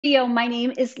My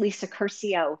name is Lisa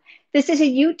Curcio. This is a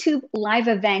YouTube live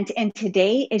event, and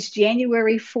today is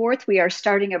January 4th. We are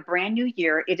starting a brand new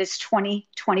year. It is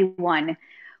 2021.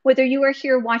 Whether you are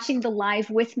here watching the live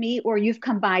with me or you've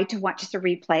come by to watch the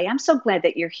replay, I'm so glad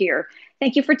that you're here.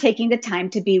 Thank you for taking the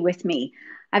time to be with me.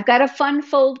 I've got a fun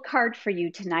fold card for you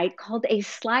tonight called a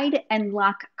slide and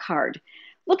lock card.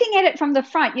 Looking at it from the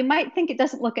front, you might think it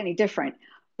doesn't look any different,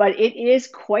 but it is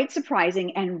quite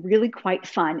surprising and really quite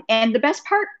fun. And the best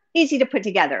part, easy to put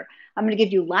together. I'm going to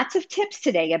give you lots of tips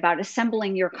today about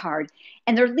assembling your card.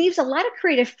 And there leaves a lot of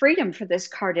creative freedom for this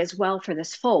card as well for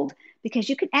this fold, because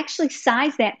you can actually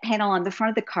size that panel on the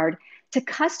front of the card to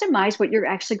customize what you're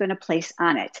actually going to place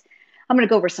on it. I'm going to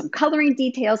go over some coloring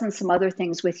details and some other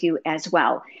things with you as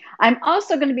well. I'm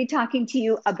also going to be talking to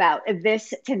you about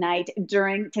this tonight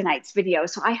during tonight's video.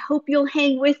 So I hope you'll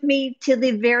hang with me to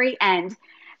the very end.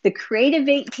 The Creative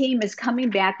 8 team is coming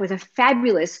back with a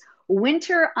fabulous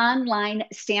winter online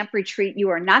stamp retreat you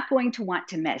are not going to want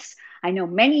to miss. I know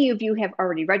many of you have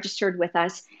already registered with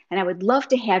us, and I would love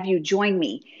to have you join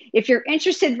me. If you're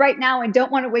interested right now and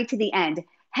don't want to wait to the end,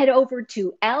 head over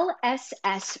to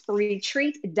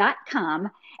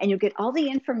lssretreat.com and you'll get all the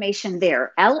information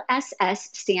there.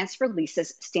 LSS stands for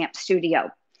Lisa's Stamp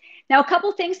Studio. Now, a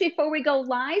couple things before we go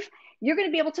live. You're going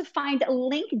to be able to find a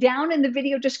link down in the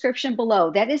video description below.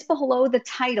 That is below the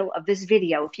title of this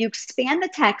video. If you expand the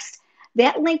text,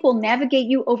 that link will navigate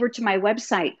you over to my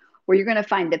website, where you're going to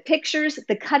find the pictures,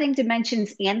 the cutting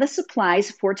dimensions, and the supplies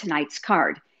for tonight's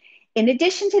card. In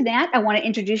addition to that, I want to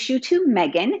introduce you to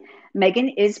Megan. Megan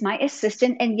is my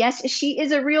assistant, and yes, she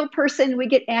is a real person. We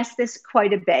get asked this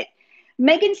quite a bit.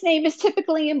 Megan's name is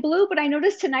typically in blue, but I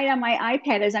noticed tonight on my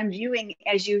iPad as I'm viewing,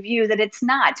 as you view, that it's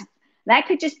not. That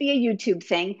could just be a YouTube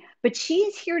thing, but she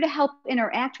is here to help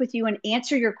interact with you and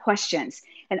answer your questions.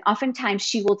 And oftentimes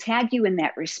she will tag you in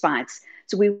that response.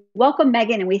 So we welcome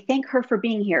Megan and we thank her for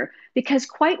being here, because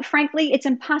quite frankly, it's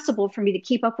impossible for me to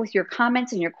keep up with your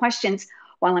comments and your questions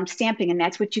while I'm stamping, and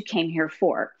that's what you came here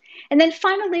for. And then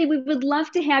finally, we would love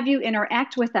to have you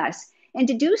interact with us. And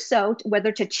to do so,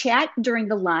 whether to chat during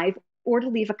the live or to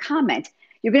leave a comment,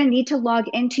 you're going to need to log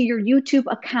into your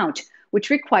YouTube account, which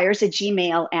requires a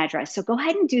Gmail address. So go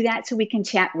ahead and do that so we can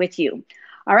chat with you.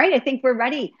 All right, I think we're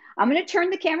ready. I'm going to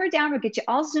turn the camera down. We'll get you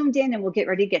all zoomed in and we'll get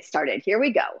ready to get started. Here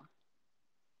we go.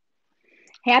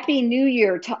 Happy New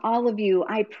Year to all of you.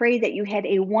 I pray that you had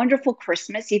a wonderful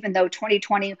Christmas, even though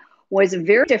 2020 was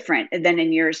very different than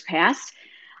in years past.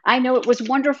 I know it was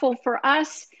wonderful for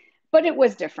us, but it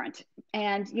was different.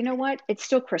 And you know what? It's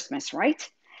still Christmas, right?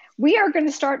 We are going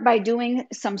to start by doing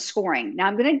some scoring. Now,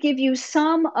 I'm going to give you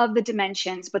some of the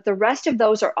dimensions, but the rest of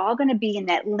those are all going to be in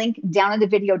that link down in the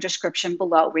video description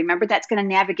below. Remember, that's going to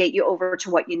navigate you over to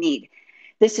what you need.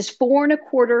 This is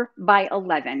 4¼ by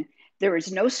 11. There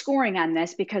is no scoring on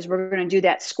this because we're going to do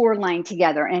that score line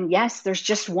together. And yes, there's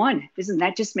just one. Doesn't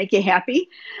that just make you happy?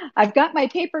 I've got my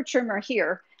paper trimmer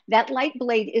here. That light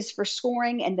blade is for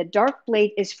scoring and the dark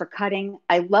blade is for cutting.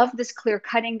 I love this clear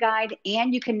cutting guide,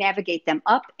 and you can navigate them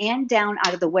up and down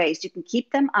out of the way so you can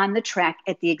keep them on the track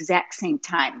at the exact same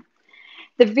time.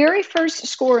 The very first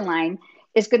score line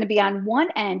is going to be on one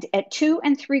end at 2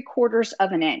 3/4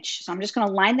 of an inch. So I'm just going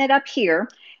to line that up here.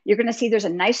 You're going to see there's a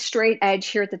nice straight edge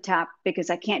here at the top because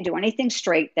I can't do anything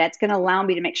straight. That's going to allow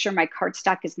me to make sure my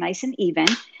cardstock is nice and even.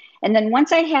 And then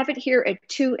once I have it here at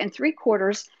 2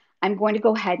 3/4, I'm going to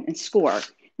go ahead and score.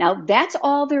 Now, that's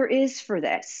all there is for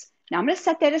this. Now, I'm going to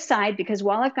set that aside because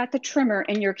while I've got the trimmer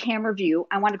in your camera view,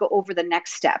 I want to go over the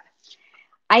next step.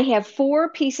 I have 4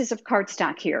 pieces of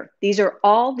cardstock here. These are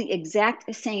all the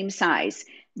exact same size.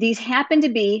 These happen to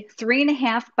be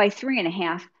 3½ by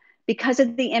 3½ because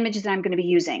of the image that I'm going to be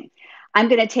using. I'm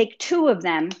going to take 2 of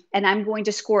them and I'm going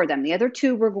to score them. The other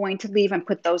 2 we're going to leave and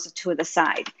put those to the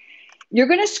side. You're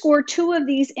going to score 2 of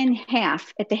these in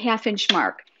half at the ½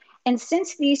 mark. And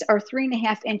since these are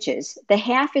 3½ inches, the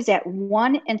half is at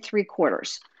 1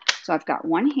 3/4. So I've got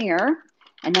one here,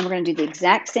 and then we're going to do the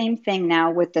exact same thing now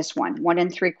with this one, 1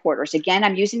 3/4. Again,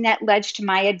 I'm using that ledge to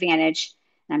my advantage,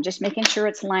 and I'm just making sure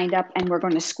it's lined up, and we're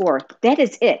going to score. That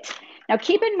is it. Now,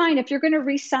 keep in mind, if you're going to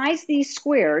resize these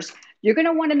squares, you're going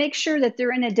to want to make sure that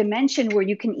they're in a dimension where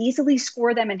you can easily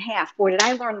score them in half. Boy, did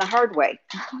I learn the hard way,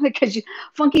 because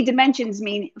funky dimensions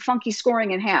mean funky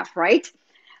scoring in half, right?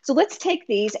 So let's take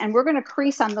these and we're going to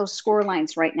crease on those score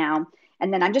lines right now.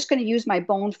 And then I'm just going to use my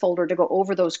bone folder to go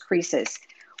over those creases.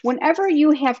 Whenever you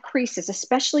have creases,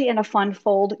 especially in a fun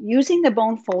fold, using the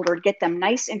bone folder to get them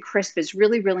nice and crisp is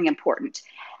really, really important.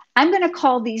 I'm going to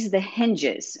call these the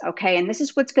hinges, okay? And this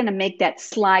is what's going to make that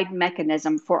slide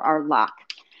mechanism for our lock.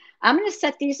 I'm going to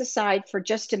set these aside for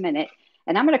just a minute.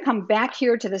 And I'm going to come back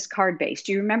here to this card base.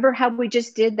 Do you remember how we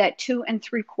just did that 2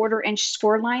 3/4 inch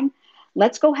score line?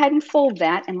 Let's go ahead and fold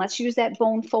that, and let's use that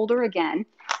bone folder again.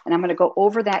 And I'm going to go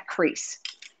over that crease.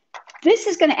 This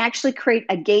is going to actually create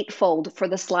a gatefold for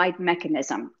the slide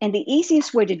mechanism. And the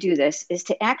easiest way to do this is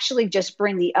to actually just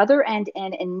bring the other end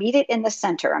in and meet it in the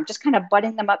center. I'm just kind of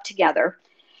butting them up together,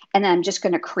 and then I'm just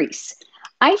going to crease.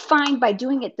 I find by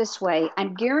doing it this way,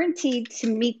 I'm guaranteed to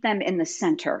meet them in the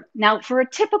center. Now, for a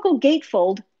typical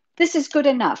gatefold, this is good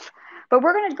enough. But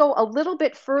we're going to go a little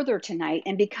bit further tonight.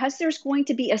 And because there's going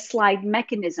to be a slide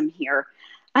mechanism here,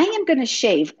 I am going to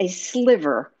shave a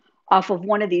sliver off of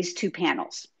one of these two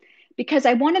panels, because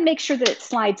I want to make sure that it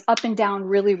slides up and down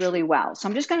really, really well. So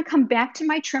I'm just going to come back to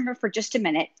my trimmer for just a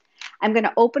minute. I'm going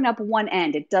to open up one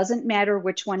end. It doesn't matter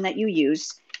which one that you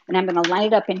use. And I'm going to line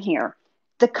it up in here.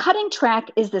 The cutting track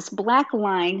is this black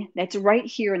line that's right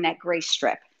here in that gray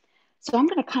strip. So I'm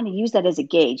going to kind of use that as a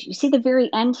gauge. You see the very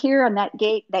end here on that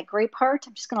gray part?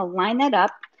 I'm just going to line that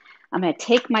up. I'm going to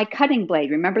take my cutting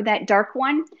blade. Remember that dark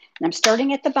one? And I'm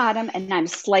starting at the bottom, and I'm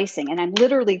slicing. And I'm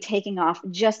literally taking off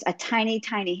just a tiny,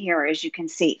 tiny hair, as you can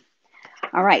see.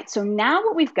 All right, so now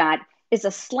what we've got is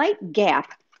a slight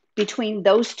gap between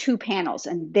those two panels,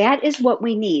 and that is what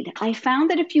we need. I found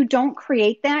that if you don't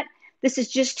create that, this is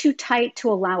just too tight to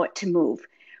allow it to move.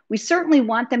 We certainly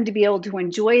want them to be able to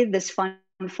enjoy this fun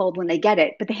fold when they get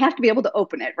it, but they have to be able to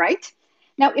open it, right?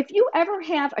 Now, if you ever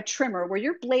have a trimmer where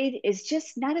your blade is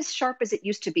just not as sharp as it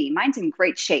used to be, mine's in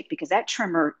great shape because that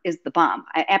trimmer is the bomb.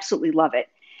 I absolutely love it.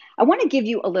 I want to give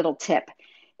you a little tip.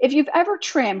 If you've ever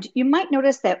trimmed, you might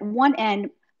notice that one end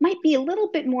might be a little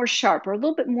bit more sharp or a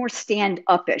little bit more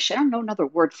stand-up-ish. I don't know another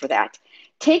word for that.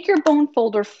 Take your bone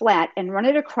folder flat and run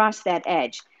it across that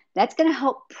edge. That's going to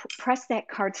help press that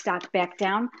cardstock back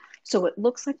down so it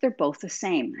looks like they're both the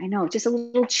same. I know, just a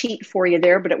little cheat for you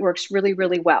there, but it works really,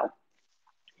 really well.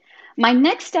 My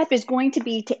next step is going to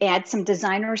be to add some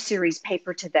designer series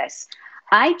paper to this.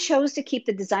 I chose to keep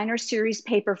the designer series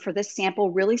paper for this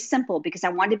sample really simple because I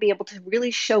wanted to be able to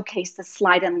really showcase the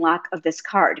slide and lock of this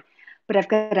card. But I've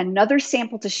got another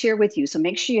sample to share with you, so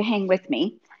make sure you hang with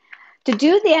me. To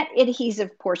do that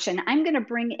adhesive portion, I'm going to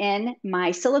bring in my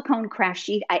silicone craft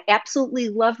sheet. I absolutely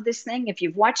love this thing. If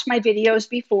you've watched my videos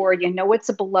before, you know it's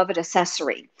a beloved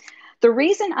accessory. The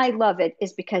reason I love it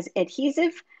is because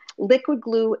adhesive, liquid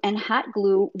glue, and hot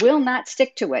glue will not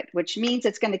stick to it, which means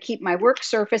it's going to keep my work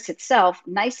surface itself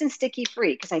nice and sticky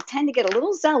free, because I tend to get a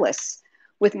little zealous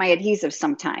with my adhesive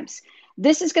sometimes.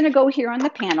 This is going to go here on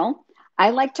the panel. I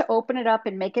like to open it up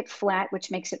and make it flat, which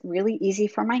makes it really easy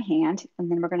for my hand. And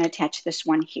then we're going to attach this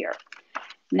one here.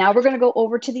 Now we're going to go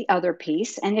over to the other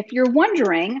piece. And if you're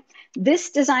wondering, this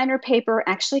designer paper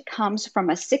actually comes from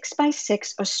a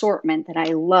 6x6 assortment that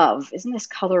I love. Isn't this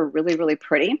color really, really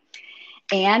pretty?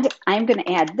 And I'm going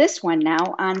to add this one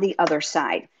now on the other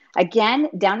side. Again,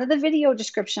 down in the video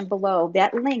description below,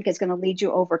 that link is going to lead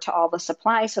you over to all the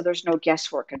supplies, so there's no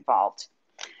guesswork involved.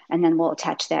 And then we'll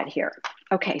attach that here.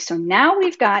 Okay, so now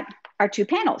we've got our two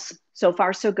panels. So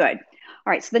far, so good.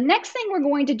 All right, so the next thing we're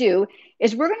going to do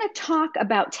is we're going to talk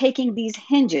about taking these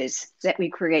hinges that we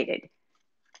created.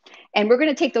 And we're going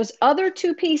to take those other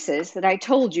two pieces that I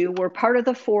told you were part of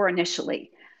the 4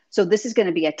 initially. So this is going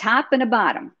to be a top and a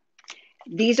bottom.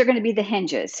 These are going to be the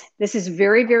hinges. This is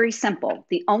very, very simple.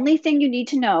 The only thing you need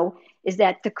to know is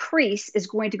that the crease is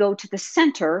going to go to the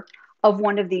center of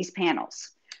one of these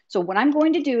panels. So what I'm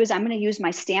going to do is I'm going to use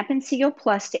my Stampin' Seal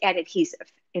Plus to add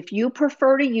adhesive. If you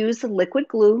prefer to use the liquid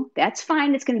glue, that's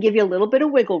fine. It's going to give you a little bit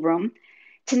of wiggle room.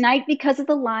 Tonight, because of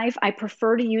the live, I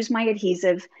prefer to use my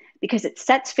adhesive because it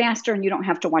sets faster and you don't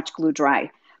have to watch glue dry.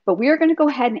 But we are going to go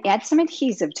ahead and add some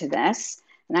adhesive to this.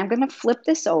 And I'm going to flip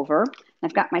this over.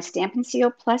 I've got my Stampin'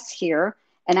 Seal Plus here.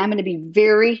 And I'm going to be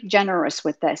very generous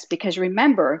with this because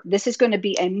remember, this is going to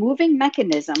be a moving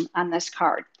mechanism on this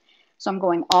card. So I'm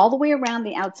going all the way around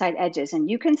the outside edges. And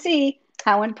you can see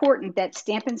how important that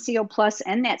Stampin' Seal Plus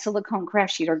and that silicone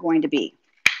craft sheet are going to be.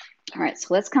 All right,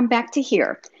 so let's come back to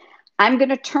here. I'm going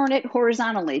to turn it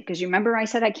horizontally because you remember I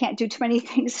said I can't do too many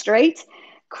things straight.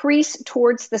 Crease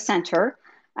towards the center.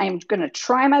 I am going to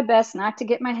try my best not to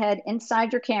get my head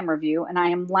inside your camera view. And I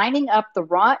am lining up the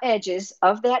raw edges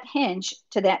of that hinge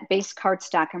to that base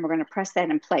cardstock. And we're going to press that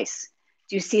in place.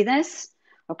 Do you see this?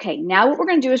 Okay, now what we're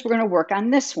going to do is we're going to work on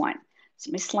this one. So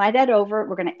let me slide that over.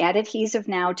 We're going to add adhesive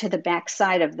now to the back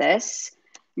side of this.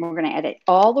 And we're going to add it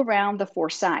all around the 4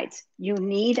 sides. You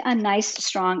need a nice,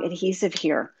 strong adhesive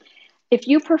here. If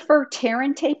you prefer tear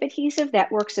and tape adhesive,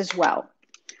 that works as well.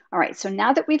 All right, so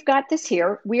now that we've got this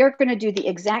here, we are going to do the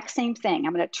exact same thing.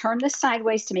 I'm going to turn this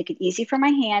sideways to make it easy for my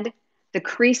hand. The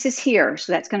crease is here,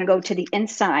 so that's going to go to the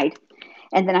inside.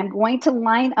 And then I'm going to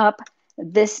line up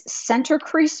this center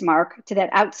crease mark to that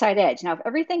outside edge. Now, if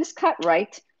everything's cut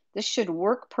right, this should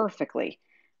work perfectly.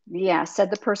 Yeah,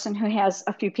 said the person who has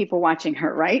a few people watching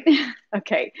her, right?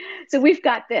 Okay, so we've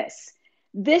got this.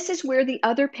 This is where the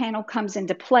other panel comes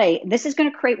into play. This is going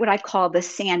to create what I call the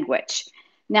sandwich.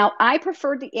 Now, I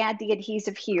prefer to add the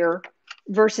adhesive here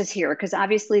versus here because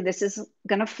obviously this is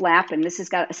going to flap and this has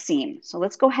got a seam. So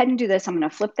let's go ahead and do this. I'm going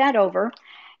to flip that over.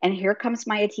 And here comes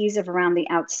my adhesive around the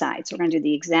outside. So we're going to do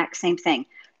the exact same thing.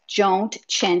 Don't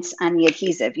chintz on the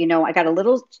adhesive. You know, I got a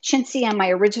little chintzy on my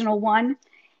original one.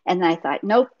 And then I thought,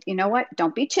 nope, you know what?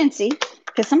 Don't be chintzy.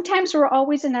 Because sometimes we're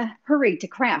always in a hurry to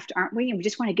craft, aren't we? And we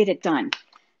just want to get it done.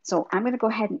 So I'm going to go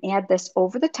ahead and add this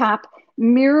over the top,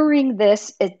 mirroring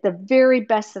this at the very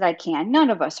best that I can. None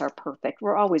of us are perfect.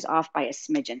 We're always off by a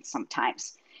smidgen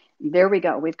sometimes. There we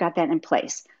go. We've got that in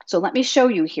place. So let me show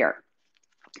you here.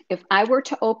 If I were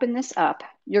to open this up,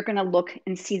 you're going to look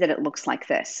and see that it looks like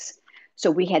this.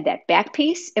 So we had that back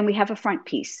piece and we have a front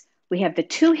piece. We have the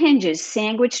two hinges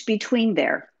sandwiched between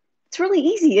there. It's really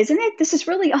easy, isn't it? This is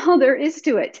really all there is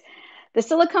to it. The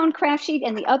silicone craft sheet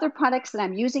and the other products that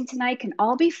I'm using tonight can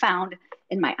all be found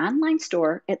in my online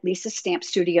store at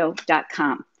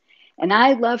lisastampstudio.com. And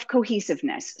I love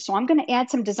cohesiveness. So I'm going to add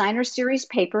some designer series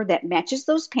paper that matches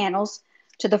those panels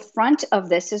to the front of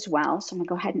this as well. So I'm going to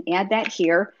go ahead and add that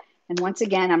here. And once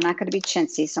again, I'm not going to be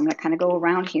chintzy. So I'm going to kind of go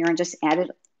around here and just add it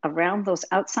around those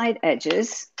outside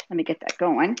edges. Let me get that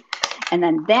going. And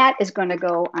then that is going to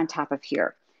go on top of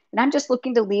here. And I'm just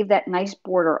looking to leave that nice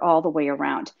border all the way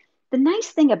around. The nice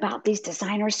thing about these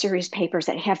designer series papers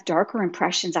that have darker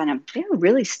impressions on them, they're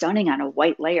really stunning on a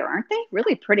white layer, aren't they?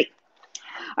 Really pretty.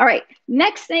 All right,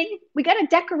 next thing, we got to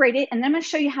decorate it, and then I'm going to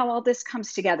show you how all this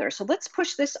comes together. So let's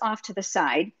push this off to the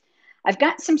side. I've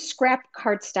got some scrap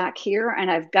cardstock here,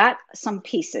 and I've got some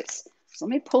pieces. So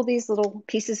let me pull these little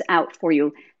pieces out for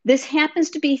you. This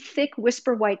happens to be thick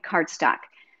Whisper White cardstock.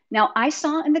 Now, I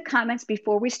saw in the comments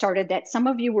before we started that some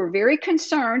of you were very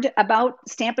concerned about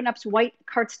Stampin' Up's white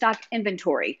cardstock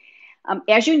inventory.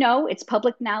 As you know, it's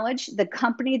public knowledge. The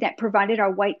company that provided our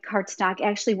white cardstock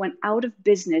actually went out of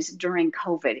business during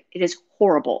COVID. It is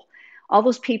horrible. All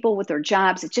those people with their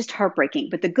jobs, it's just heartbreaking.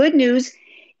 But the good news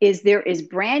is there is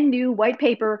brand new white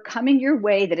paper coming your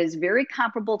way that is very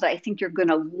comparable that I think you're going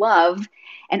to love.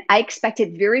 And I expect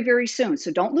it very, very soon. So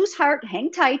don't lose heart.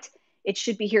 Hang tight. It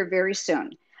should be here very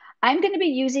soon. I'm going to be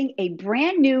using a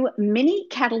brand new mini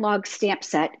catalog stamp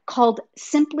set called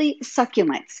Simply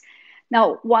Succulents.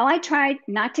 Now, while I tried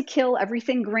not to kill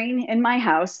everything green in my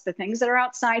house, the things that are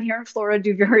outside here in Florida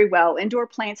do very well. Indoor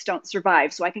plants don't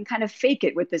survive, so I can kind of fake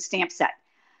it with this stamp set.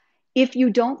 If you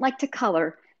don't like to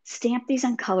color, stamp these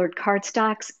on colored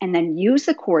cardstocks and then use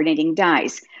the coordinating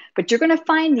dies. But you're going to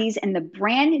find these in the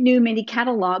brand new mini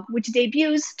catalog, which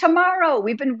debuts tomorrow.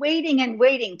 We've been waiting and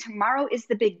waiting. Tomorrow is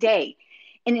the big day.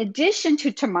 In addition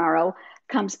to tomorrow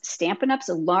comes Stampin' Up's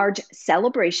large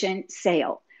celebration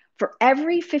sale. For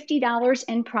every $50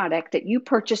 in product that you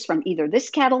purchase from either this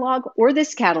catalog or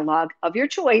this catalog of your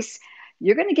choice,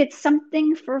 you're going to get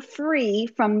something for free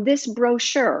from this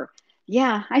brochure.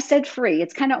 Yeah, I said free.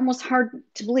 It's kind of almost hard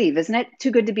to believe, isn't it? Too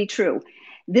good to be true.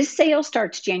 This sale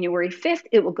starts January 5th.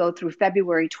 It will go through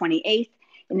February 28th.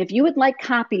 And if you would like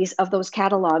copies of those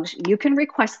catalogs, you can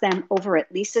request them over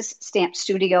at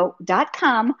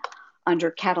lisastampstudio.com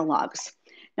under catalogs.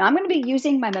 Now I'm going to be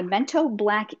using my Memento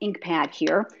black ink pad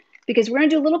here because we're going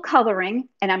to do a little coloring,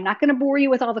 and I'm not going to bore you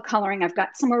with all the coloring. I've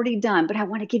got some already done, but I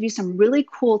want to give you some really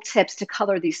cool tips to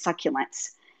color these succulents.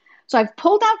 So I've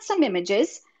pulled out some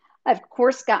images. I've, of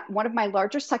course, got one of my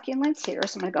larger succulents here.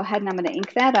 So I'm going to go ahead and I'm going to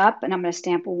ink that up, and I'm going to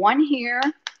stamp one here,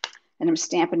 and I'm going to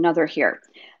stamp another here.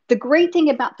 The great thing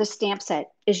about the stamp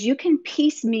set is you can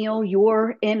piecemeal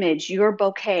your image, your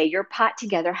bouquet, your pot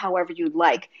together however you'd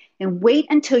like, and wait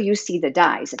until you see the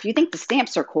dies. If you think the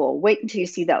stamps are cool, wait until you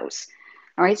see those.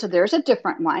 All right, so there's a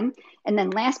different one. And then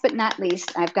last but not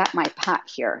least, I've got my pot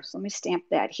here. So let me stamp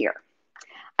that here.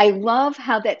 I love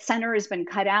how that center has been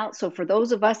cut out. So for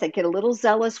those of us that get a little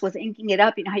zealous with inking it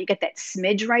up, you know how you get that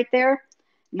smidge right there?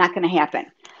 Not going to happen.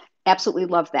 Absolutely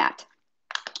love that.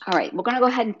 All right, we're going to go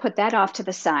ahead and put that off to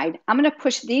the side. I'm going to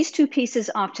push these two pieces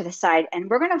off to the side, and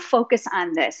we're going to focus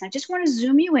on this. I just want to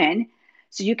zoom you in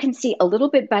so you can see a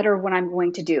little bit better what I'm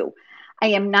going to do. I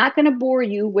am not going to bore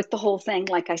you with the whole thing,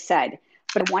 like I said,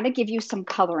 but I want to give you some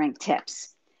coloring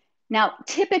tips. Now,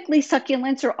 typically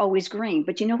succulents are always green,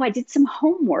 but you know, I did some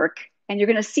homework, and you're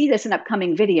going to see this in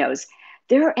upcoming videos.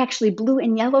 There are actually blue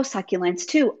and yellow succulents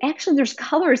too. Actually, there's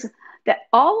colors that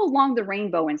all along the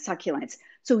rainbow in succulents.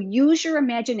 So use your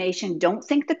imagination. Don't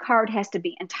think the card has to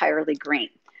be entirely green.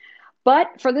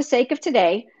 But for the sake of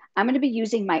today, I'm going to be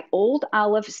using my Old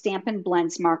Olive Stampin'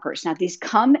 Blends markers. Now, these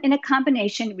come in a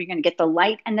combination. We're going to get the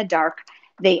light and the dark.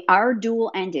 They are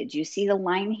dual-ended. You see the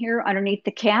line here underneath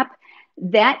the cap?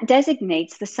 That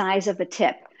designates the size of the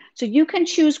tip. So you can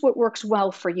choose what works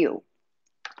well for you.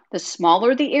 The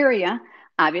smaller the area,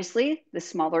 obviously, the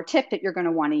smaller tip that you're going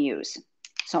to want to use.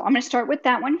 So I'm going to start with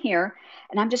that one here,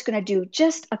 and I'm just going to do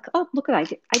just a, oh, look at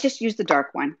that. I just used the dark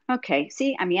one. Okay,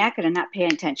 see, I'm yakking and not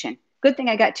paying attention. Good thing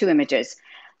I got two images.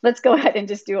 Let's go ahead and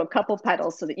just do a couple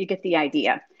petals so that you get the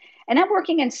idea. And I'm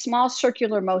working in small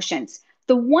circular motions.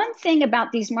 The one thing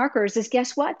about these markers is,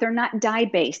 guess what? They're not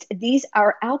dye-based. These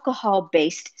are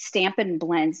alcohol-based Stampin'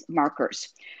 Blends markers,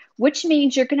 which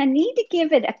means you're going to need to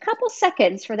give it a couple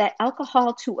seconds for that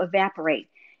alcohol to evaporate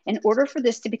in order for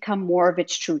this to become more of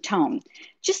its true tone.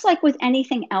 Just like with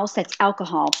anything else that's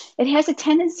alcohol, it has a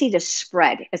tendency to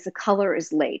spread as the color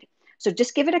is laid. So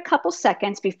just give it a couple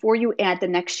seconds before you add the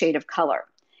next shade of color.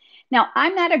 Now,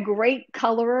 I'm not a great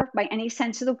colorer by any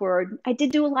sense of the word. I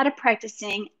did do a lot of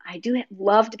practicing. I do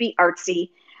love to be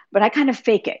artsy, but I kind of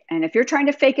fake it. And if you're trying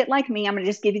to fake it like me, I'm going to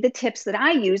just give you the tips that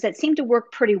I use that seem to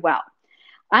work pretty well.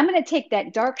 I'm going to take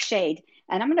that dark shade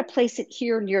and I'm going to place it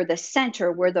here near the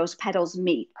center where those petals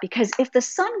meet. Because if the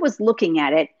sun was looking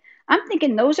at it, I'm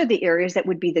thinking those are the areas that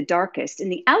would be the darkest,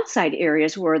 and the outside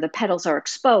areas where the petals are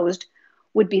exposed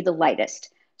would be the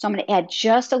lightest. So I'm going to add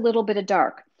just a little bit of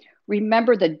dark.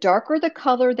 Remember, the darker the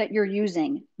color that you're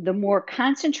using, the more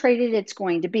concentrated it's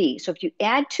going to be. So if you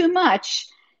add too much,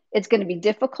 it's going to be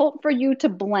difficult for you to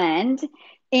blend,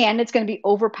 and it's going to be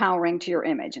overpowering to your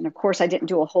image. And of course, I didn't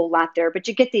do a whole lot there, but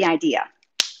you get the idea.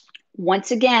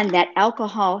 Once again, that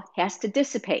alcohol has to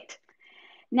dissipate.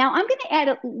 Now I'm going to add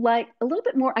a little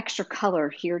bit more extra color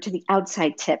here to the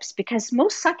outside tips, because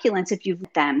most succulents, if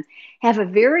you've them, have a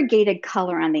variegated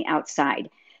color on the outside.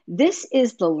 This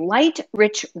is the light,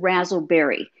 rich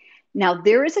razzleberry. Now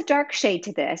there is a dark shade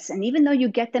to this, and even though you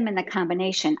get them in the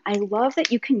combination, I love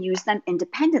that you can use them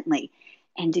independently.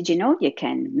 And did you know you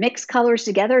can mix colors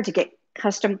together to get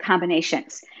custom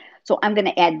combinations? So I'm going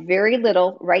to add very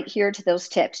little right here to those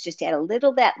tips. Just add that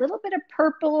little bit of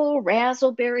purple,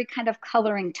 razzleberry kind of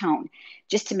coloring tone,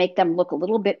 just to make them look a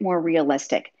little bit more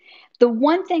realistic. The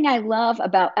one thing I love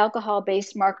about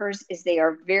alcohol-based markers is they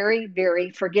are very, very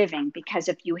forgiving, because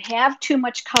if you have too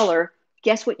much color,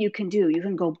 guess what you can do? You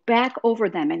can go back over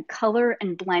them and color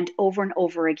and blend over and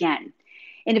over again.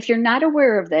 And if you're not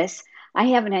aware of this, I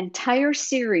have an entire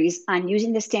series on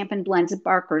using the Stampin' Blends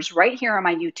markers right here on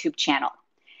my YouTube channel.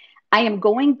 I am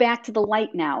going back to the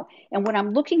light now, and what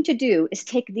I'm looking to do is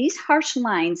take these harsh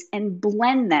lines and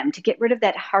blend them to get rid of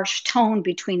that harsh tone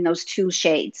between those two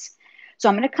shades. So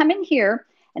I'm going to come in here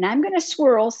and I'm going to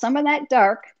swirl some of that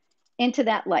dark into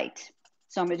that light.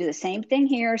 So I'm going to do the same thing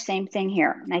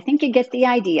here, and I think you get the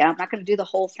idea. I'm not going to do the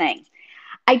whole thing.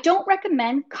 I don't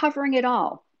recommend covering it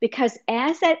all, because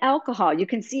as that alcohol, you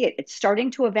can see it, it's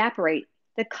starting to evaporate,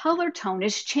 the color tone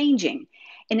is changing.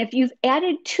 And if you've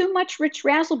added too much rich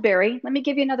razzleberry, let me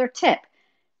give you another tip.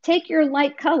 Take your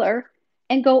light color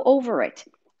and go over it.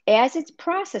 As it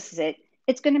processes it,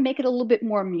 it's going to make it a little bit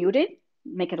more muted,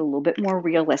 make it a little bit more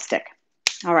realistic.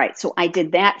 All right, so I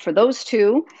did that for those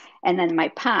two. And then my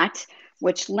pot,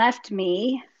 which left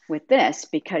me with this,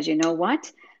 because you know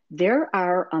what? There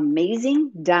are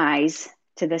amazing dies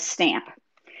to this stamp.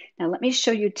 Now let me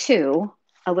show you too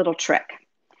a little trick.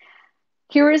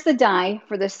 Here is the die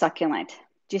for this succulent.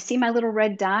 Do you see my little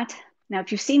red dot? Now,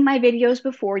 if you've seen my videos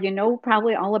before, you know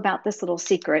probably all about this little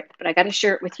secret, but I got to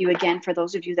share it with you again for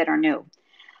those of you that are new.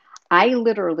 I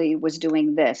literally was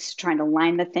doing this, trying to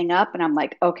line the thing up, and I'm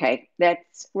like, okay,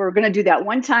 we're going to do that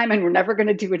one time and we're never going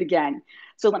to do it again.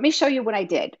 So let me show you what I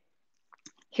did.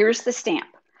 Here's the stamp.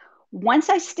 Once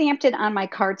I stamped it on my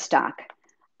cardstock,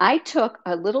 I took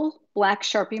a little black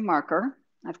Sharpie marker,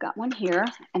 I've got one here,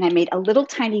 and I made a little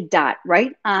tiny dot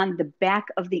right on the back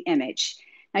of the image.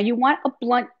 Now you want a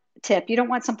blunt tip. You don't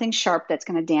want something sharp that's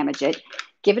going to damage it.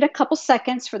 Give it a couple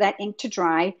seconds for that ink to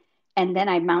dry, and then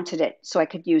I mounted it so I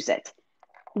could use it.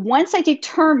 Once I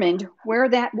determined where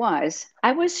that was,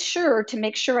 I was sure to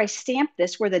make sure I stamped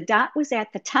this where the dot was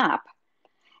at the top.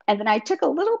 And then I took a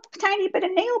little tiny bit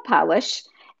of nail polish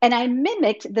and I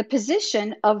mimicked the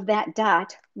position of that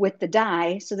dot with the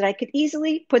die so that I could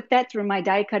easily put that through my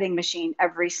die cutting machine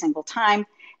every single time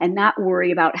and not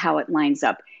worry about how it lines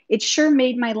up. It sure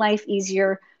made my life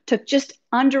easier. Took just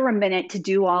under a minute to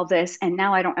do all this, and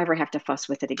now I don't ever have to fuss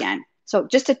with it again. So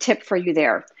just a tip for you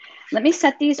there. Let me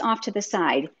set these off to the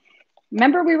side.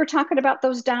 Remember we were talking about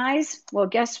those dies? Well,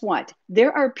 guess what?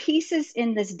 There are pieces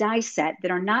in this die set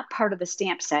that are not part of the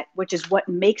stamp set, which is what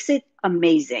makes it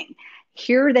amazing.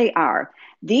 Here they are.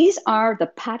 These are the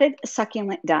potted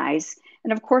succulent dies.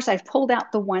 And of course, I've pulled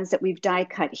out the ones that we've die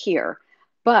cut here.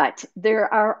 But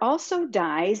there are also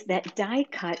dies that die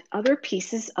cut other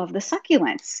pieces of the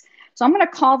succulents. So I'm going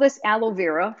to call this aloe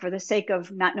vera for the sake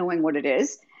of not knowing what it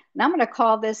is. And I'm going to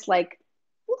call this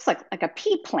looks like a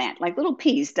pea plant, like little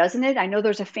peas, doesn't it? I know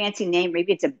there's a fancy name.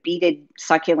 Maybe it's a beaded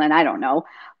succulent. I don't know.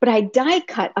 But I die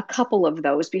cut a couple of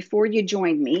those before you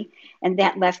joined me. And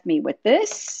that left me with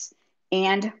this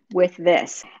and with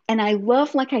this. And I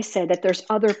love, like I said, that there's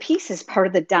other pieces, part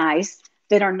of the dies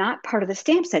that are not part of the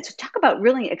stamp set. So talk about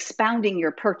really expounding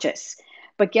your purchase.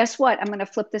 But guess what? I'm going to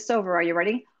flip this over. Are you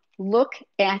ready? Look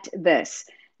at this.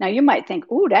 Now you might think,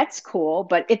 ooh, that's cool,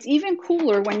 but it's even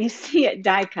cooler when you see it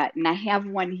die cut. And I have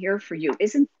one here for you.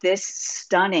 Isn't this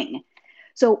stunning?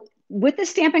 So with the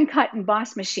Stampin' Cut and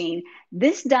Boss machine,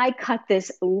 this die cut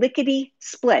this lickety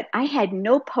split. I had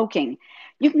no poking.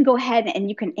 You can go ahead and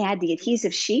you can add the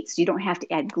adhesive sheets. You don't have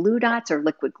to add glue dots or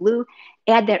liquid glue.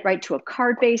 Add that right to a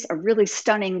card base, a really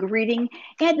stunning greeting.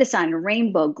 Add this on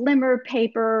rainbow glimmer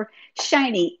paper,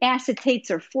 shiny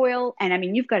acetates or foil. And I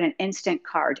mean, you've got an instant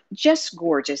card. Just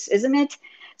gorgeous, isn't it?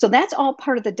 So that's all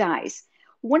part of the dies.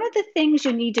 One of the things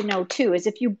you need to know too is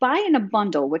if you buy in a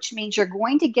bundle, which means you're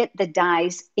going to get the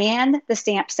dies and the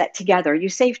stamp set together, you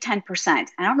save 10%. I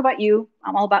don't know about you,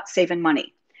 I'm all about saving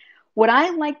money. What I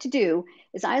like to do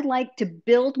is I like to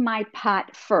build my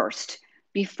pot first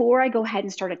before I go ahead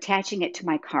and start attaching it to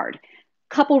my card.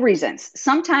 Couple reasons.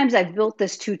 Sometimes I've built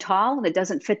this too tall and it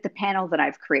doesn't fit the panel that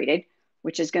I've created,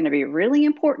 which is going to be really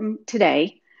important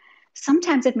today.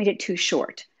 Sometimes I've made it too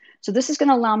short. So this is going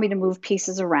to allow me to move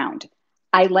pieces around.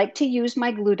 I like to use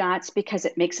my glue dots because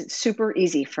it makes it super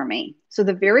easy for me. So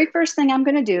the very first thing I'm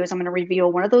going to do is I'm going to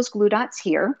reveal one of those glue dots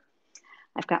here.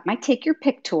 I've got my Take Your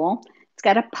Pick tool. It's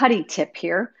got a putty tip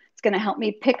here. It's going to help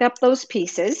me pick up those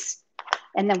pieces.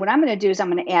 And then what I'm going to do is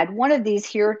I'm going to add one of these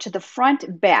here to the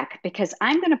front back because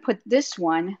I'm going to put this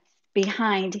one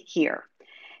behind here.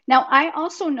 Now, I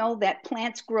also know that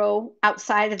plants grow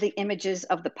outside of the images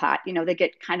of the pot. You know, they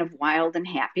get kind of wild and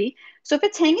happy. So if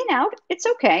it's hanging out, it's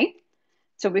okay.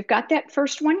 So we've got that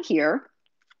first one here.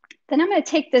 Then I'm going to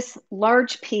take this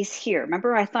large piece here.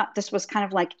 Remember, I thought this was kind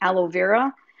of like aloe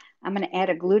vera. I'm going to add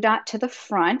a glue dot to the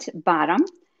front bottom,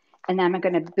 and then I'm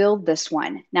going to build this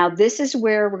one. Now, this is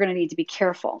where we're going to need to be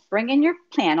careful. Bring in your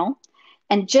panel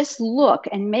and just look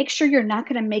and make sure you're not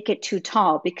going to make it too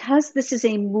tall because this is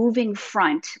a moving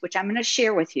front, which I'm going to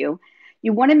share with you.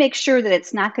 You want to make sure that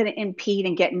it's not going to impede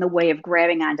and get in the way of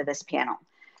grabbing onto this panel.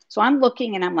 So I'm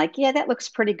looking and I'm like, yeah, that looks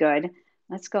pretty good.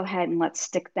 Let's go ahead and let's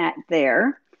stick that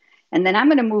there. And then I'm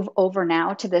going to move over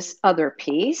now to this other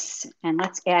piece and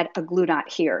let's add a glue dot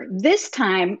here. This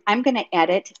time I'm going to add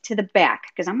it to the back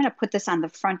because I'm going to put this on the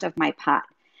front of my pot.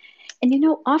 And you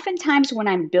know, oftentimes when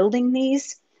I'm building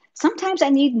these, sometimes I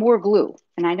need more glue.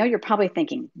 And I know you're probably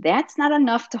thinking, that's not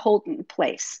enough to hold in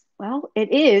place. Well,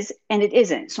 it is and it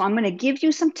isn't. So I'm going to give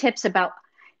you some tips about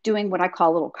doing what I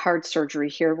call a little card surgery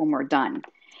here when we're done.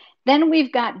 Then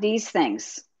we've got these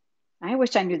things. I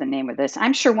wish I knew the name of this.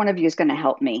 I'm sure one of you is going to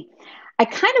help me. I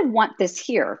kind of want this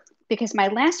here because my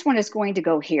last one is going to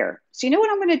go here. So you know what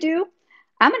I'm going to do?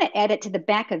 I'm going to add it to the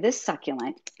back of this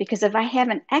succulent because if I have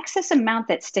an excess amount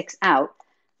that sticks out,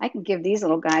 I can give these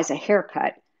little guys a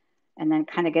haircut and then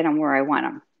kind of get them where I want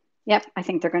them. Yep, I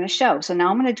think they're going to show. So now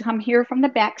I'm going to come here from the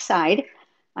back side.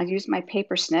 I'll use my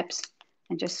paper snips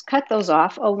and just cut those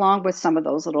off along with some of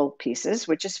those little pieces,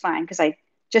 which is fine because I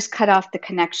just cut off the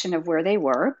connection of where they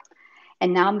were.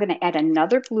 And now I'm going to add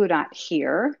another glue dot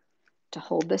here to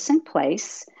hold this in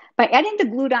place. By adding the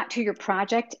glue dot to your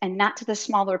project and not to the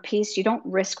smaller piece, you don't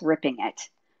risk ripping it.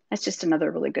 That's just another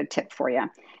really good tip for you.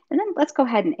 And then let's go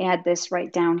ahead and add this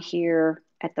right down here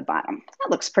at the bottom.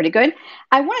 That looks pretty good.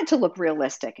 I want it to look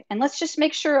realistic. And let's just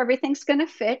make sure everything's going to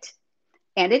fit.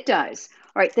 And it does.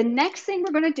 All right, the next thing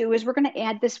we're going to do is we're going to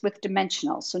add this with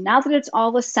dimensionals. So now that it's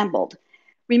all assembled,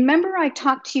 remember I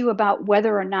talked to you about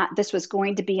whether or not this was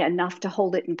going to be enough to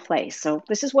hold it in place. So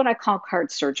this is what I call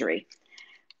card surgery.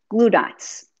 Glue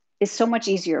dots is so much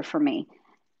easier for me.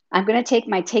 I'm going to take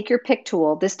my Take Your Pick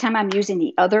tool. This time I'm using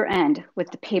the other end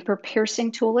with the paper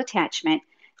piercing tool attachment.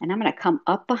 And I'm going to come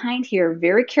up behind here,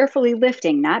 very carefully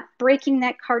lifting, not breaking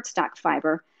that cardstock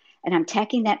fiber. And I'm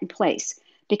tacking that in place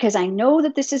because I know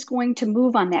that this is going to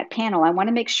move on that panel. I want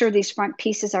to make sure these front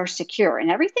pieces are secure. And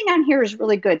everything on here is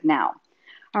really good now.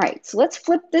 All right, so let's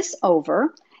flip this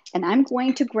over. And I'm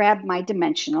going to grab my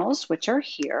dimensionals, which are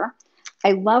here.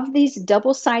 I love these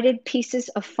double-sided pieces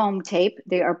of foam tape.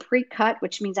 They are pre-cut,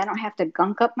 which means I don't have to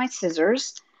gunk up my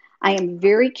scissors. I am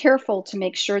very careful to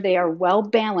make sure they are well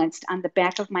balanced on the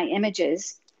back of my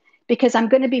images because I'm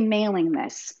going to be mailing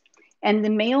this. And the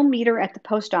mail meter at the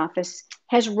post office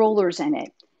has rollers in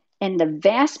it. And the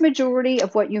vast majority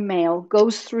of what you mail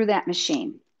goes through that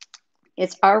machine.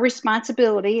 It's our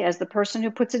responsibility as the person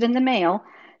who puts it in the mail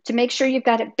to make sure you've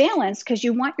got it balanced, because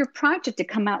you want your project to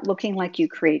come out looking like you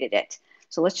created it.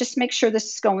 So let's just make sure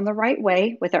this is going the right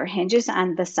way with our hinges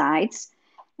on the sides.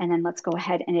 And then let's go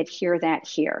ahead and adhere that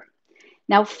here.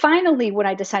 Now, finally, what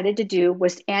I decided to do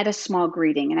was add a small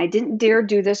greeting. And I didn't dare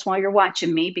do this while you're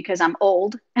watching me because I'm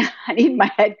old. I need my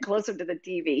head closer to the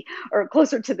TV or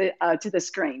closer to the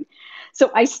screen.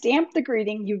 So I stamped the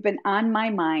greeting, "You've been on my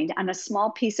mind," on a small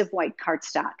piece of white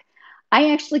cardstock.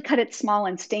 I actually cut it small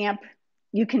and stamp.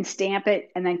 You can stamp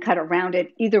it and then cut around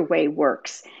it. Either way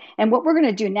works. And what we're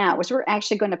going to do now is we're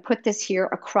actually going to put this here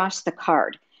across the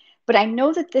card. But I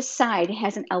know that this side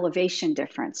has an elevation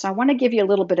difference. So I want to give you a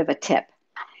little bit of a tip.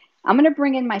 I'm going to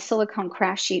bring in my silicone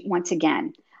craft sheet once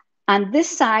again. On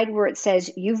this side where it says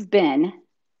 "You've been,"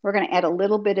 we're going to add a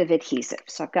little bit of adhesive.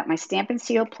 So I've got my Stampin'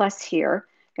 Seal Plus here.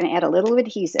 I'm going to add a little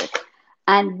adhesive.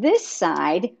 On this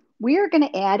side, we are going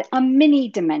to add a mini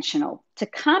dimensional to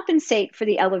compensate for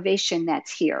the elevation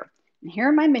that's here. And here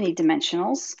are my mini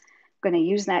dimensionals. I'm going to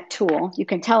use that tool. You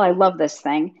can tell I love this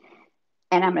thing.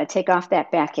 And I'm going to take off that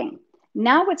backing.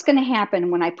 Now what's going to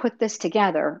happen when I put this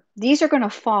together, these are going to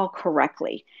fall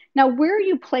correctly. Now where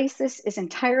you place this is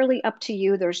entirely up to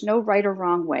you. There's no right or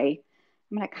wrong way.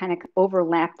 I'm going to kind of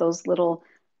overlap those little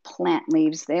plant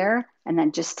leaves there and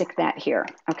then just stick that here.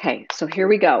 Okay, so here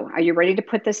we go. Are you ready to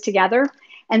put this together?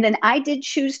 And then I did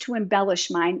choose to embellish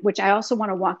mine, which I also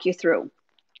want to walk you through.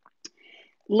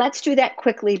 Let's do that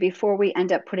quickly before we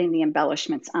end up putting the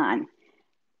embellishments on.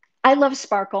 I love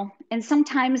sparkle, and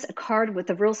sometimes a card with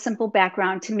a real simple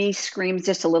background to me screams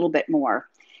just a little bit more.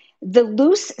 The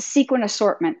loose sequin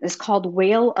assortment is called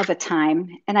Whale of a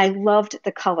Time, and I loved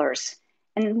the colors.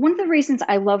 And one of the reasons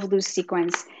I love loose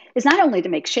sequins is not only to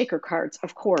make shaker cards,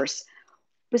 of course,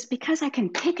 but because I can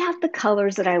pick out the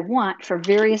colors that I want for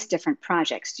various different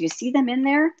projects. Do you see them in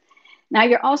there? Now,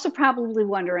 you're also probably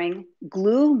wondering,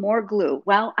 glue, more glue.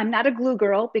 Well, I'm not a glue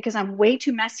girl because I'm way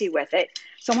too messy with it.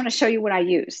 So I want to show you what I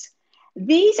use.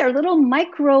 These are little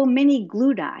micro mini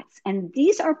glue dots, and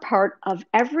these are part of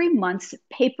every month's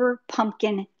Paper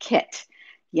Pumpkin kit.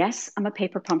 Yes, I'm a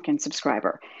Paper Pumpkin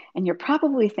subscriber. And you're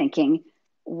probably thinking,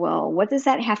 well, what does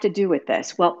that have to do with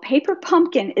this? Well, Paper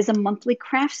Pumpkin is a monthly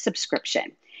craft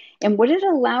subscription. And what it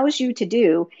allows you to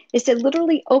do is to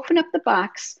literally open up the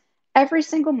box every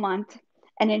single month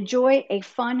and enjoy a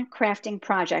fun crafting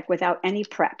project without any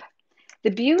prep.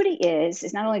 The beauty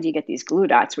is not only do you get these glue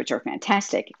dots, which are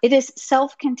fantastic, it is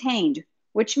self-contained,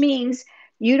 which means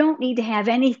you don't need to have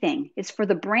anything. It's for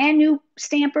the brand new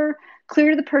stamper,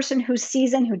 clear to the person who's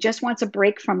seasoned, who just wants a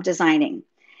break from designing.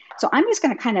 So I'm just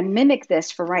going to kind of mimic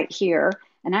this for right here,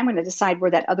 and I'm going to decide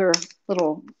where that other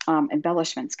little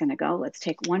embellishment's going to go. Let's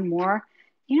take one more.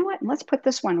 You know what? Let's put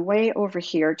this one way over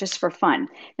here just for fun.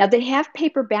 Now, they have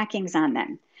paper backings on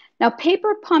them. Now,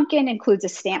 Paper Pumpkin includes a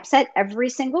stamp set every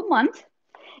single month.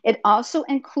 It also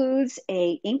includes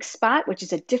a ink spot, which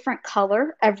is a different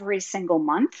color every single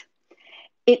month.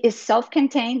 It is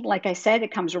self-contained. Like I said,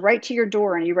 it comes right to your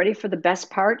door. And are you ready for the best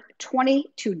part?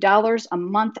 $22 a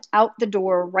month out the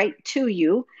door, right to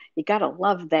you. You got to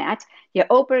love that. You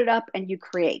open it up and you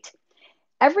create.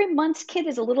 Every month's kit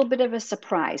is a little bit of a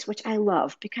surprise, which I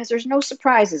love because there's no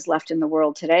surprises left in the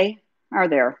world today, are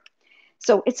there?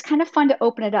 So it's kind of fun to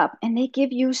open it up, and they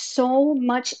give you so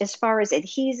much as far as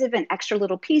adhesive and extra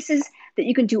little pieces that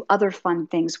you can do other fun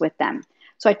things with them.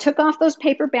 So I took off those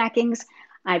paper backings.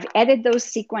 I've added those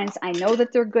sequins. I know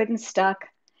that they're good and stuck.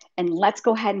 And let's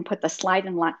go ahead and put the slide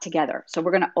and lock together. So we're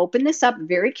going to open this up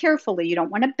very carefully. You don't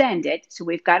want to bend it. So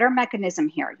we've got our mechanism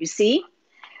here. You see?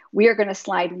 We are going to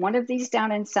slide one of these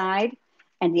down inside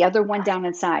and the other one down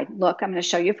inside. Look, I'm going to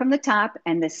show you from the top,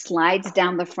 and this slides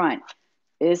down the front.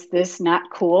 Is this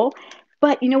not cool?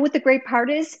 But you know what the great part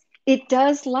is? It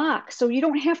does lock, so you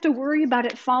don't have to worry about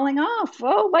it falling off.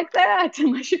 Oh, like that,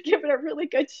 unless you give it a really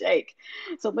good shake.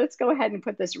 So let's go ahead and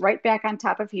put this right back on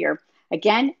top of here.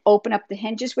 Again, open up the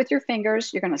hinges with your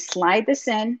fingers. You're going to slide this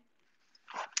in,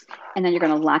 and then you're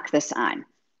going to lock this on.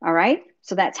 All right?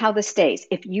 So that's how this stays.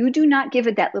 If you do not give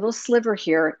it that little sliver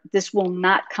here, this will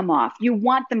not come off. You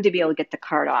want them to be able to get the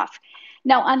card off.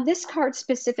 Now, on this card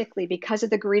specifically, because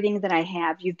of the greeting that I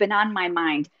have, "You've been on my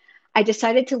mind," I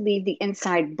decided to leave the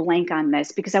inside blank on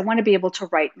this because I want to be able to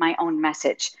write my own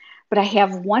message. But I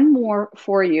have one more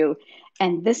for you.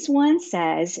 And this one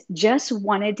says, "Just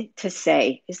wanted to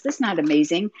say." Is this not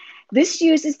amazing? This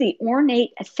uses the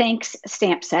Ornate Thanks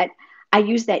stamp set. I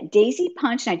used that daisy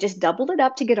punch and I just doubled it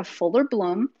up to get a fuller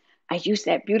bloom. I used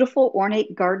that beautiful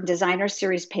Ornate Garden Designer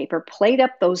Series paper, played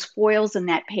up those foils in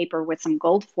that paper with some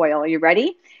gold foil. Are you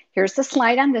ready? Here's the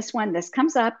slide on this one. This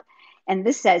comes up, and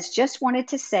this says, just wanted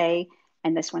to say,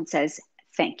 and this one says,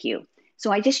 thank you.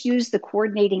 So I just used the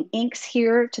coordinating inks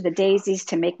here to the daisies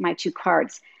to make my 2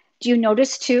 cards. Do you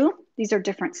notice too? These are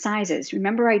different sizes.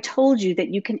 Remember, I told you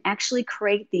that you can actually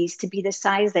create these to be the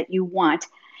size that you want.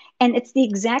 And it's the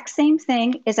exact same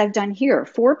thing as I've done here.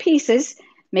 4 pieces,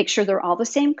 make sure they're all the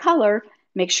same color.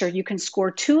 Make sure you can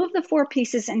score 2 of the 4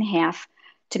 pieces in half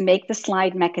to make the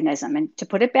slide mechanism. And to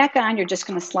put it back on, you're just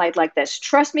going to slide like this.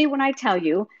 Trust me when I tell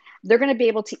you, they're going to be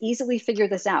able to easily figure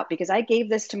this out because I gave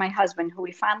this to my husband, who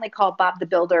we finally called Bob the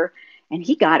Builder, and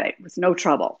he got it with no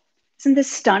trouble. Isn't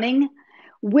this stunning?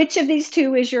 Which of these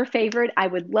 2 is your favorite? I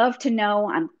would love to know.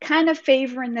 I'm kind of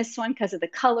favoring this one because of the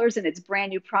colors and its brand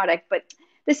new product, but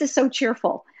this is so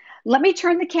cheerful. Let me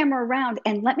turn the camera around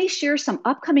and let me share some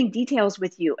upcoming details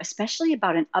with you, especially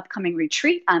about an upcoming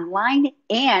retreat online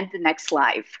and the next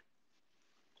live.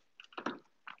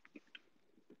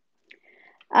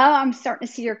 Oh, I'm starting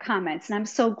to see your comments, and I'm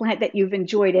so glad that you've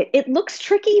enjoyed it. It looks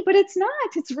tricky, but it's not.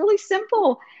 It's really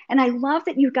simple. And I love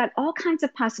that you've got all kinds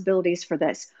of possibilities for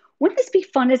this. Wouldn't this be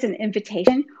fun as an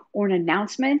invitation or an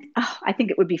announcement? Oh, I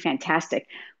think it would be fantastic.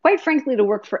 Quite frankly, to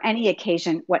work for any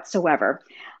occasion whatsoever.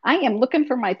 I am looking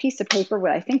for my piece of paper,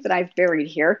 what I think that I've buried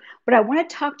here, but I want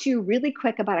to talk to you really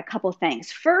quick about a couple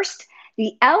things. First,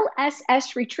 the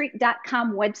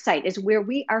lssretreat.com website is where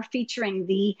we are featuring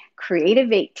the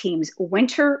Creative 8 team's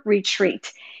winter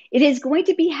retreat. It is going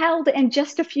to be held in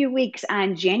just a few weeks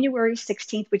on January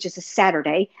 16th, which is a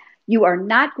Saturday. You are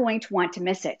not going to want to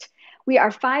miss it. We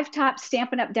are 5 top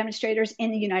Stampin' Up! Demonstrators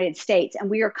in the United States, and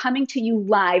we are coming to you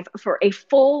live for a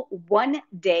full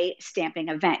 1-day stamping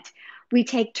event. We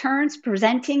take turns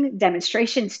presenting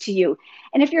demonstrations to you.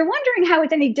 And if you're wondering how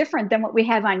it's any different than what we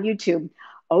have on YouTube,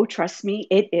 oh, trust me,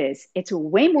 it is. It's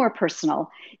way more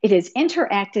personal. It is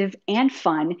interactive and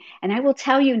fun. And I will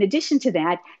tell you, in addition to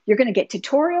that, you're going to get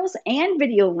tutorials and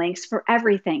video links for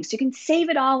everything. So you can save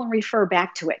it all and refer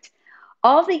back to it.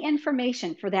 All the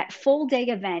information for that full day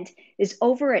event is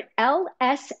over at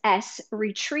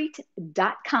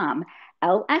lssretreat.com.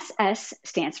 LSS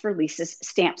stands for Lisa's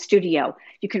Stamp Studio.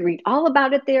 You can read all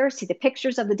about it there, see the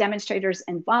pictures of the demonstrators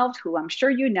involved, who I'm sure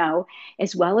you know,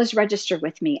 as well as register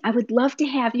with me. I would love to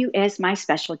have you as my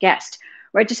special guest.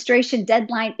 Registration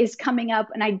deadline is coming up,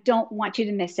 and I don't want you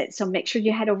to miss it. So make sure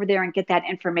you head over there and get that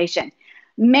information.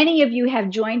 Many of you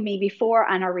have joined me before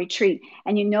on our retreat,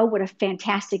 and you know what a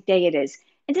fantastic day it is.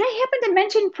 And did I happen to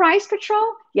mention Prize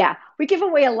Patrol? Yeah, we give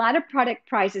away a lot of product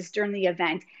prizes during the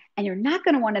event, and you're not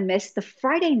going to want to miss the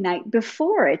Friday night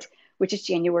before it, which is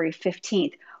January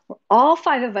 15th, where all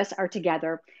 5 of us are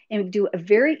together and we do a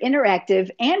very interactive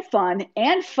and fun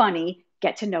and funny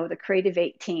get to know the Creative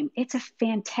 8 team. It's a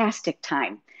fantastic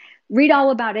time. Read all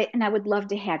about it, and I would love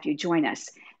to have you join us.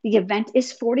 The event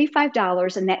is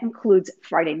 $45, and that includes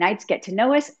Friday nights get to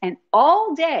know us, and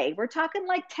all day, we're talking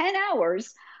like 10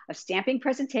 hours of stamping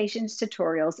presentations,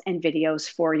 tutorials, and videos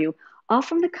for you, all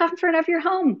from the comfort of your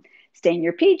home. Stay in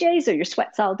your PJs or your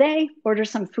sweats all day, order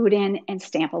some food in, and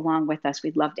stamp along with us.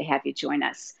 We'd love to have you join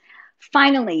us.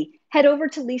 Finally, head over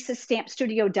to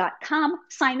lisastampstudio.com,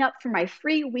 sign up for my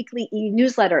free weekly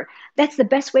e-newsletter. That's the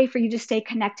best way for you to stay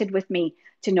connected with me,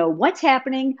 to know what's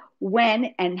happening,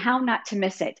 when, and how not to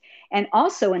miss it. And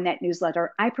also in that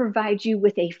newsletter, I provide you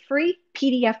with a free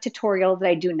PDF tutorial that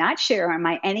I do not share on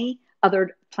my any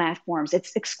other platforms.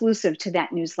 It's exclusive to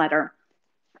that newsletter.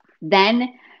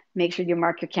 Then make sure you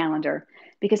mark your calendar,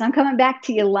 because I'm coming back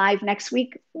to you live next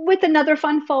week with another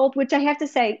fun fold, which I have to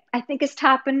say, I think is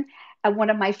topping one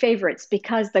of my favorites,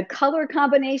 because the color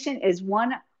combination is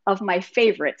one of my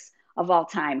favorites of all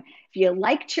time. If you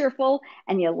like cheerful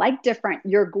and you like different,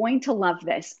 you're going to love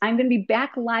this. I'm going to be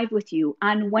back live with you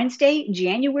on Wednesday,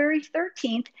 January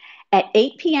 13th at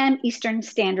 8 p.m. Eastern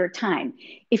Standard Time.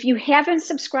 If you haven't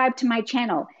subscribed to my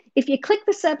channel, if you click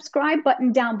the subscribe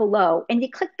button down below and you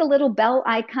click the little bell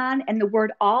icon and the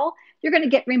word all, you're going to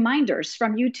get reminders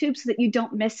from YouTube so that you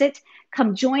don't miss it.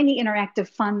 Come join the interactive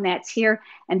fun that's here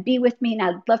and be with me, and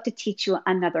I'd love to teach you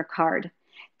another card.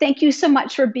 Thank you so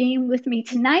much for being with me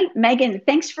tonight. Megan,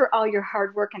 thanks for all your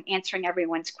hard work and answering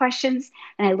everyone's questions,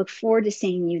 and I look forward to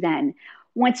seeing you then.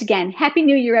 Once again, Happy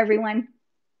New Year, everyone.